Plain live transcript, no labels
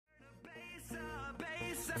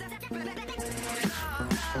Get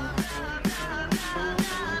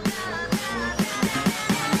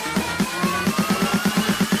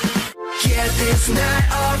this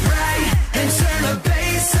night alright and turn the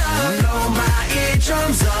bass up. Blow my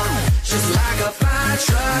eardrums up just like a fire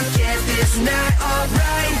truck. Get this night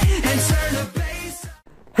alright and turn the bass up.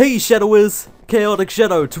 Hey Shadowers, Chaotic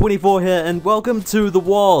Shadow 24 here, and welcome to the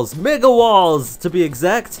Walls, Mega Walls to be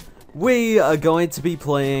exact. We are going to be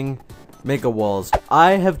playing Mega Walls.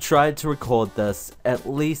 I have tried to record this at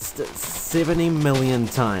least 70 million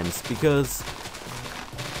times because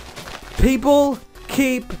people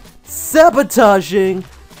keep sabotaging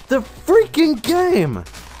the freaking game.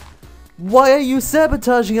 Why are you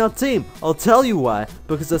sabotaging our team? I'll tell you why.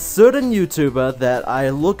 Because a certain YouTuber that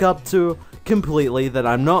I look up to completely, that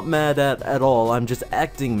I'm not mad at all, I'm just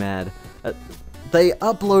acting mad. They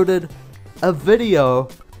uploaded a video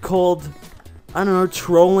called, I don't know,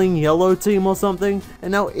 Trolling Yellow Team or something,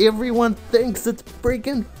 and now everyone thinks it's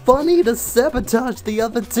freaking funny to sabotage the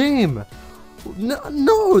other team.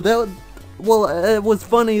 No, well, it was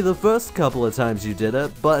funny the first couple of times you did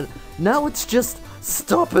it, but now it's just,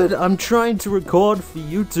 stop it. I'm trying to record for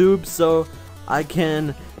YouTube so I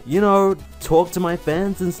can, you know, talk to my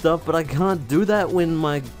fans and stuff, but I can't do that when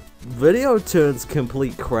my video turns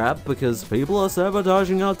complete crap because people are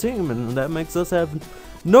sabotaging our team, and that makes us have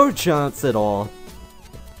no chance at all.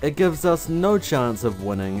 It gives us no chance of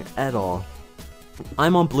winning at all.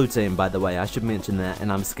 I'm on blue team, by the way, I should mention that,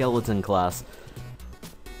 and I'm skeleton class.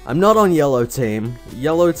 I'm not on yellow team.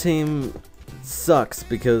 Yellow team sucks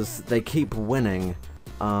because they keep winning.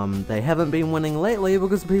 They haven't been winning lately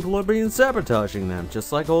because people are being sabotaging them,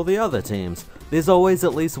 just like all the other teams. There's always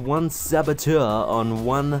at least one saboteur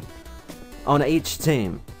on each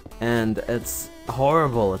team, and it's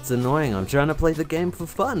horrible, it's annoying. I'm trying to play the game for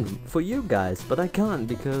fun, for you guys, but I can't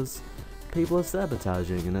because people are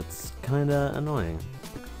sabotaging, and it's kinda annoying.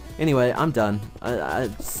 Anyway, I'm done.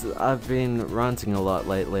 I've been ranting a lot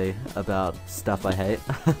lately about stuff I hate.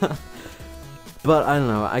 But I don't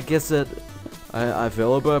know, I guess I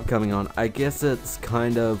feel a burp coming on. I guess it's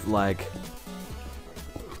kind of like,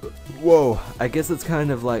 whoa, I guess it's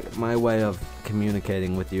kind of like my way of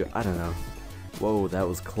communicating with you. I don't know. Whoa, that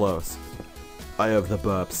was close. I have the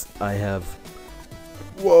burps.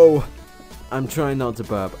 Whoa. I'm trying not to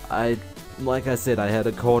burp. Like I said, I had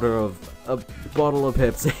a quarter of a bottle of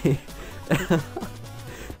Pepsi.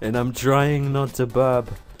 And I'm trying not to burp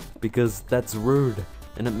because that's rude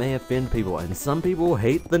and it may offend people, and some people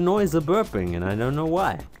hate the noise of burping and I don't know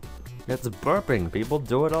why. That's burping. People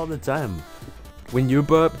do it all the time. When you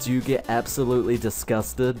burp, do you get absolutely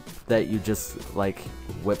disgusted that you just like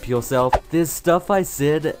whip yourself? There's stuff I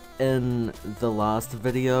said in the last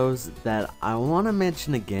videos that I want to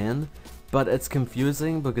mention again, but it's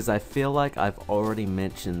confusing because I feel like I've already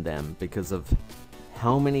mentioned them because of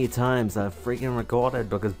how many times I've freaking recorded,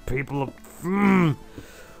 because people are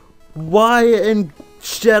why in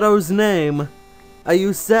Shadow's name are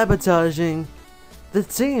you sabotaging the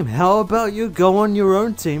team? How about you go on your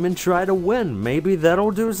own team and try to win? Maybe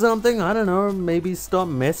that'll do something, I don't know, maybe stop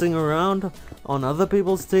messing around on other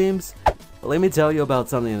people's teams. Let me tell you about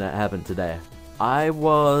something that happened today. I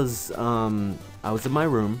was in my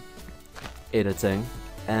room editing,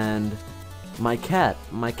 and my cat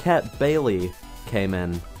Bailey came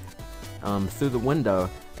in through the window,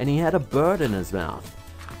 and he had a bird in his mouth,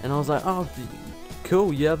 and I was like, oh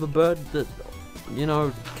cool, you have a bird. That, you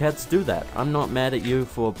know, cats do that. I'm not mad at you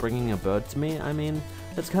for bringing a bird to me. I mean,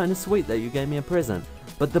 it's kind of sweet that you gave me a present.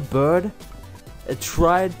 But the bird, it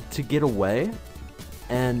tried to get away,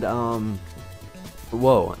 and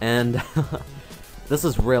whoa, and this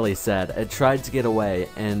is really sad. It tried to get away,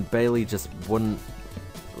 and Bailey just wouldn't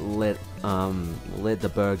let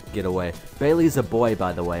the bird get away. Bailey's a boy,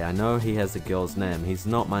 by the way. I know he has a girl's name. He's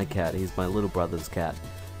not my cat. He's my little brother's cat.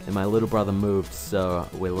 And my little brother moved, so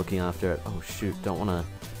we're looking after it. Oh shoot! Don't wanna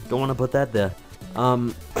put that there.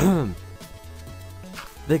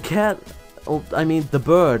 The cat, I mean the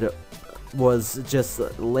bird, was just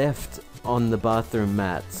left on the bathroom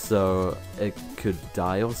mat so it could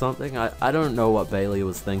die or something. I don't know what Bailey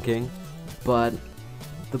was thinking, but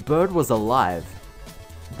the bird was alive.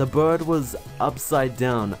 The bird was upside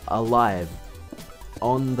down, alive,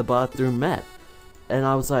 on the bathroom mat. And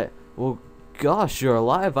I was like, well, gosh, you're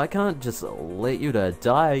alive. I can't just let you to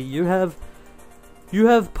die. You have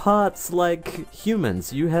parts like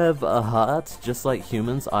humans. You have a heart just like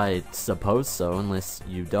humans. I suppose so, unless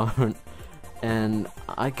you don't. And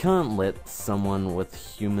I can't let someone with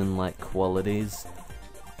human-like qualities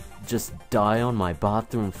just die on my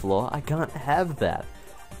bathroom floor. I can't have that.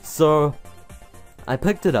 So I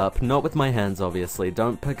picked it up, not with my hands obviously.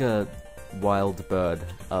 Don't pick a wild bird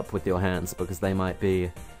up with your hands because they might be,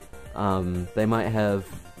 they might have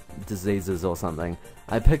diseases or something.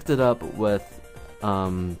 I picked it up with,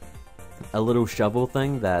 a little shovel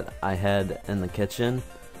thing that I had in the kitchen.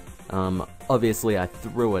 Obviously I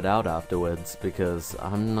threw it out afterwards because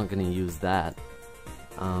I'm not gonna use that.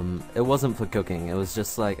 It wasn't for cooking, it was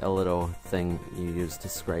just like a little thing you use to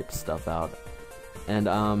scrape stuff out. And,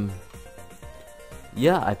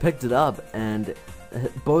 yeah, I picked it up, and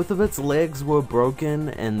both of its legs were broken,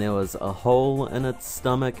 and there was a hole in its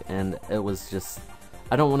stomach, and it was just...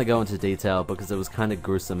 I don't want to go into detail because it was kind of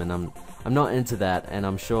gruesome, and I'm not into that, and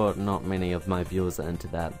I'm sure not many of my viewers are into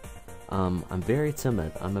that. I'm very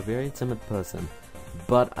timid. I'm a very timid person.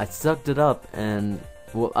 But I sucked it up, and...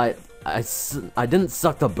 well, I didn't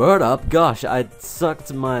suck the bird up, gosh, I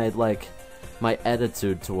sucked my, like, my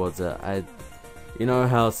attitude towards it. You know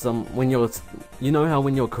how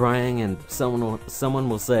when you're crying and someone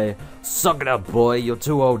will say, "Suck it up, boy, you're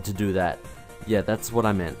too old to do that." Yeah, that's what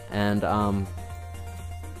I meant. And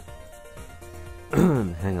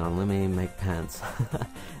hang on, let me make pants.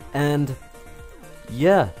 And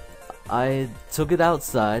yeah, I took it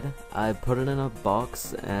outside, I put it in a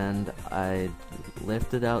box, and I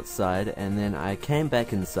left it outside, and then I came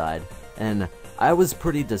back inside, and I was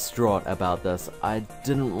pretty distraught about this. I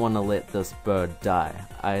didn't want to let this bird die.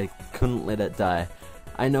 I couldn't let it die.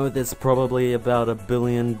 I know there's probably about 1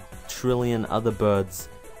 billion trillion other birds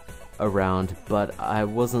around, but I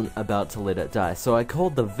wasn't about to let it die. So I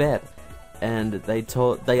called the vet, and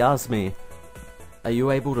they asked me, "Are you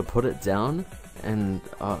able to put it down?" And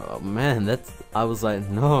oh man, I was like,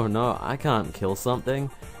 no, I can't kill something.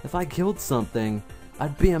 If I killed something,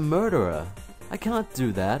 I'd be a murderer. I can't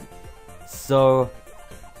do that. So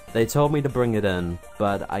they told me to bring it in,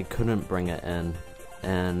 but I couldn't bring it in,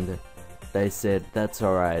 and they said, "That's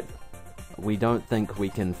alright, we don't think we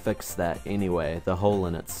can fix that anyway, the hole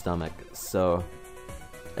in its stomach, so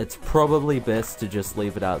it's probably best to just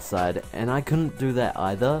leave it outside." And I couldn't do that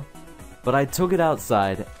either, but I took it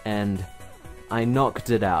outside and I knocked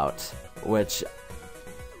it out, which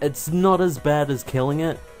it's not as bad as killing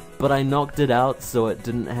it, but I knocked it out so it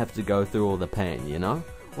didn't have to go through all the pain, you know?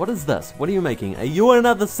 What is this? What are you making? Are you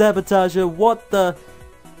another sabotager?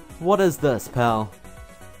 What is this, pal?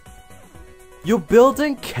 You're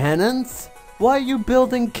building cannons? Why are you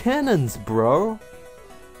building cannons, bro?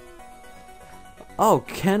 Oh,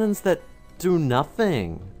 cannons that do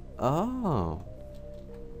nothing. Oh.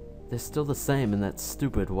 They're still the same, and that's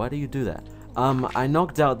stupid. Why do you do that? I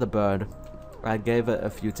knocked out the bird. I gave it a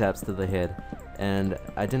few taps to the head, and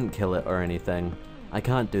I didn't kill it or anything. I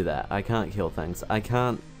can't do that. I can't kill things. I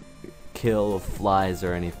can't kill flies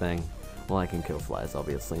or anything. Well, I can kill flies,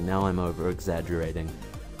 obviously. Now I'm over-exaggerating.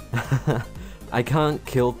 I can't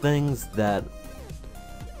kill things that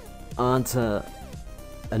aren't an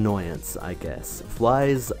annoyance, I guess.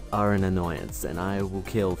 Flies are an annoyance, and I will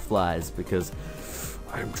kill flies because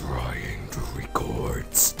I'm trying to record.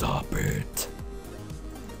 Stop it.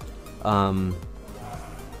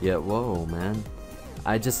 Yeah, whoa, man.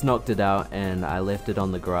 I just knocked it out and I left it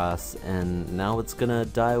on the grass, and now it's gonna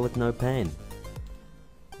die with no pain.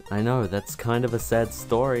 I know, that's kind of a sad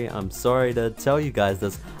story. I'm sorry to tell you guys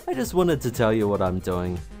this. I just wanted to tell you what I'm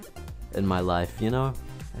doing in my life, you know?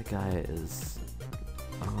 That guy is...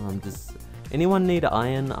 anyone need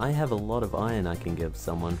iron? I have a lot of iron I can give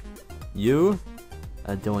someone. You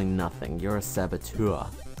are doing nothing. You're a saboteur.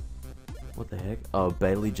 What the heck? Oh,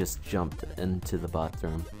 Bailey just jumped into the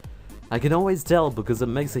bathroom. I can always tell because it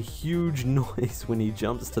makes a huge noise when he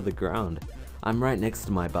jumps to the ground. I'm right next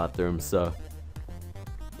to my bathroom, so...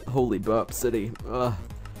 Holy burp city. Ugh.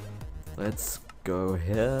 Let's go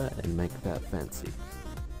here and make that fancy.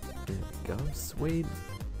 There we go, sweet.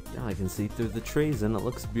 Now I can see through the trees and it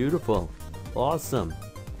looks beautiful. Awesome.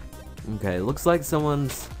 Okay, looks like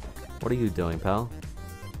someone's... What are you doing, pal?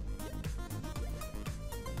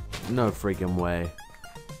 No freaking way.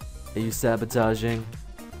 Are you sabotaging?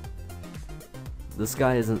 This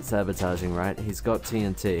guy isn't sabotaging, right? He's got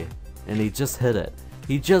TNT. And he just hit it.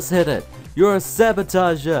 He just hit it! You're a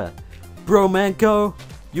sabotager! Bro, Manco!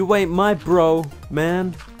 You ain't my bro,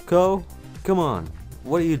 man. Go. Come on.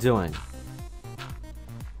 What are you doing?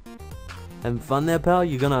 Having fun there, pal?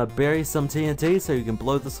 You gonna bury some TNT so you can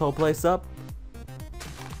blow this whole place up?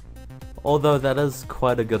 Although that is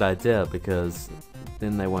quite a good idea because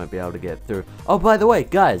then they won't be able to get through. Oh, by the way,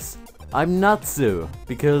 guys! I'm Natsu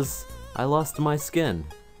because I lost my skin.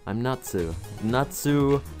 I'm Natsu.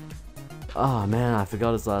 Natsu... Oh man, I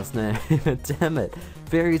forgot his last name. Damn it.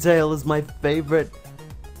 Fairy Tail is my favorite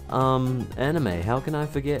anime. How can I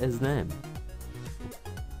forget his name?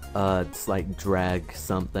 It's like drag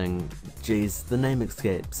something. Jeez, the name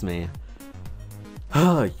escapes me.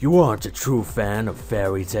 You aren't a true fan of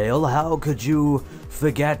Fairy Tail. How could you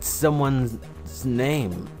forget someone's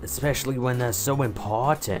name, especially when they're so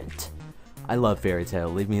important? I love Fairy Tail,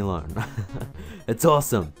 leave me alone. It's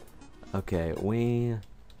awesome. Okay, we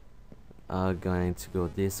are going to go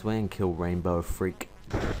this way and kill Rainbow Freak.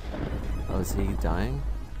 Oh, is he dying?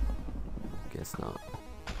 Guess not.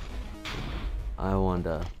 I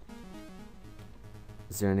wonder.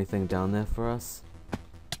 Is there anything down there for us?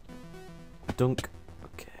 Dunk.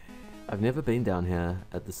 Okay. I've never been down here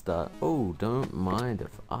at the start. Oh, don't mind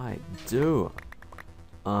if I do.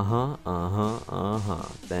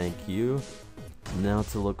 Thank you. Now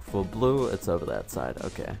to look for blue. It's over that side.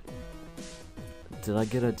 Okay. Did I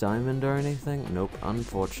get a diamond or anything? Nope,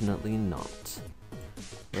 unfortunately not.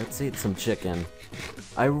 Let's eat some chicken.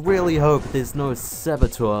 I really hope there's no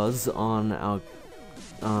saboteurs on our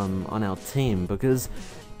team, because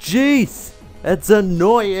jeez, it's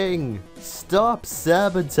annoying. Stop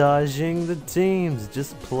sabotaging the teams.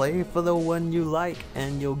 Just play for the one you like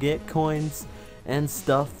and you'll get coins and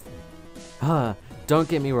stuff. Don't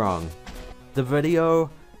get me wrong. The video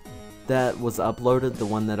that was uploaded, the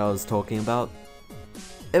one that I was talking about,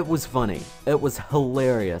 it was funny. It was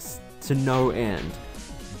hilarious to no end.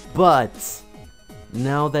 But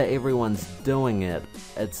now that everyone's doing it,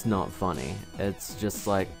 it's not funny. It's just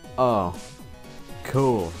like, oh,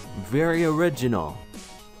 cool, very original.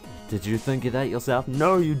 Did you think of that yourself?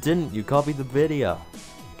 No, you didn't. You copied the video.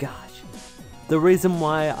 Gosh. The reason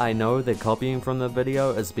why I know they're copying from the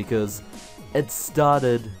video is because it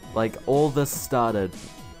started, like, all this started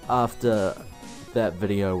after that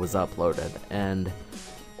video was uploaded, and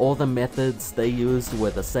all the methods they used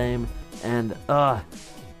were the same, and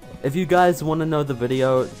if you guys want to know the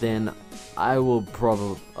video, then I'll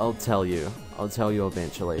tell you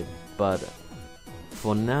eventually, but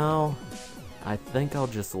for now, I think I'll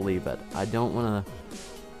just leave it. I don't want to,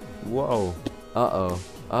 whoa,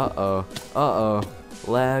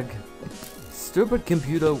 lag, stupid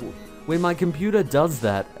computer. When my computer does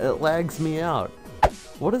that, it lags me out.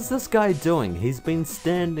 What is this guy doing? He's been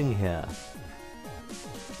standing here.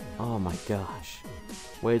 Oh my gosh.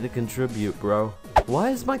 Way to contribute, bro.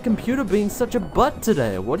 Why is my computer being such a butt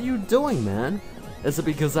today? What are you doing, man? Is it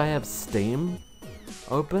because I have Steam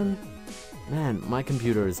open? Man, my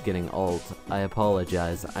computer is getting old. I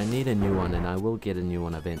apologize. I need a new one, and I will get a new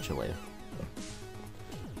one eventually.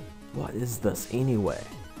 What is this anyway?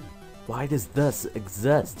 Why does this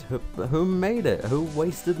exist? Who made it? Who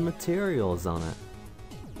wasted materials on it?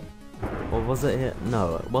 Or was it here?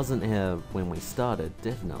 No, it wasn't here when we started.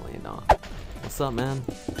 Definitely not. What's up, man?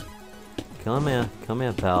 Come here,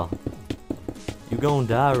 pal. You gon'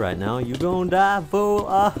 die right now. You gon' die, fool.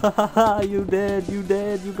 You dead, you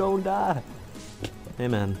gon' die. Hey,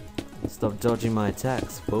 man. Stop dodging my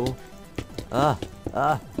attacks, fool.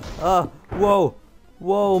 Whoa.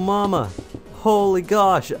 Whoa, mama. Holy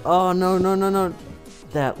gosh. Oh, no.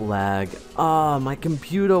 That lag. My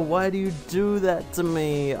computer, why do you do that to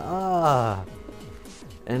me? And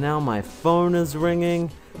now my phone is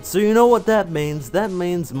ringing. So you know what that means? That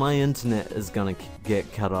means my internet is gonna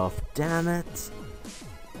get cut off. Damn it.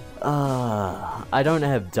 I don't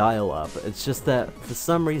have dial-up. It's just that for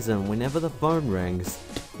some reason, whenever the phone rings,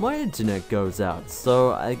 my internet goes out.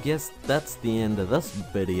 So I guess that's the end of this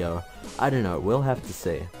video. I don't know. We'll have to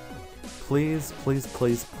see. Please, for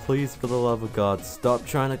the love of God, stop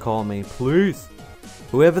trying to call me, please.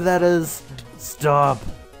 Whoever that is, stop.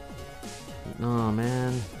 Oh,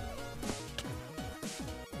 man.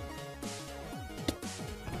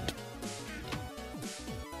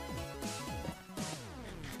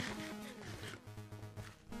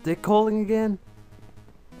 They're calling again?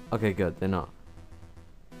 Okay, good, they're not.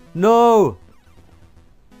 No!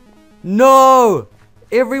 No!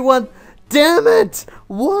 Everyone, damn it!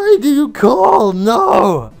 Why do you call?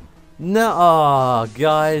 No! No, oh,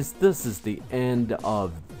 guys, this is the end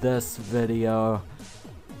of this video.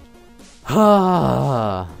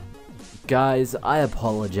 Guys, I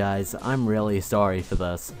apologize. I'm really sorry for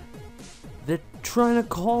this. They're trying to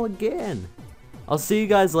call again. I'll see you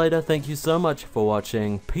guys later. Thank you so much for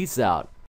watching. Peace out.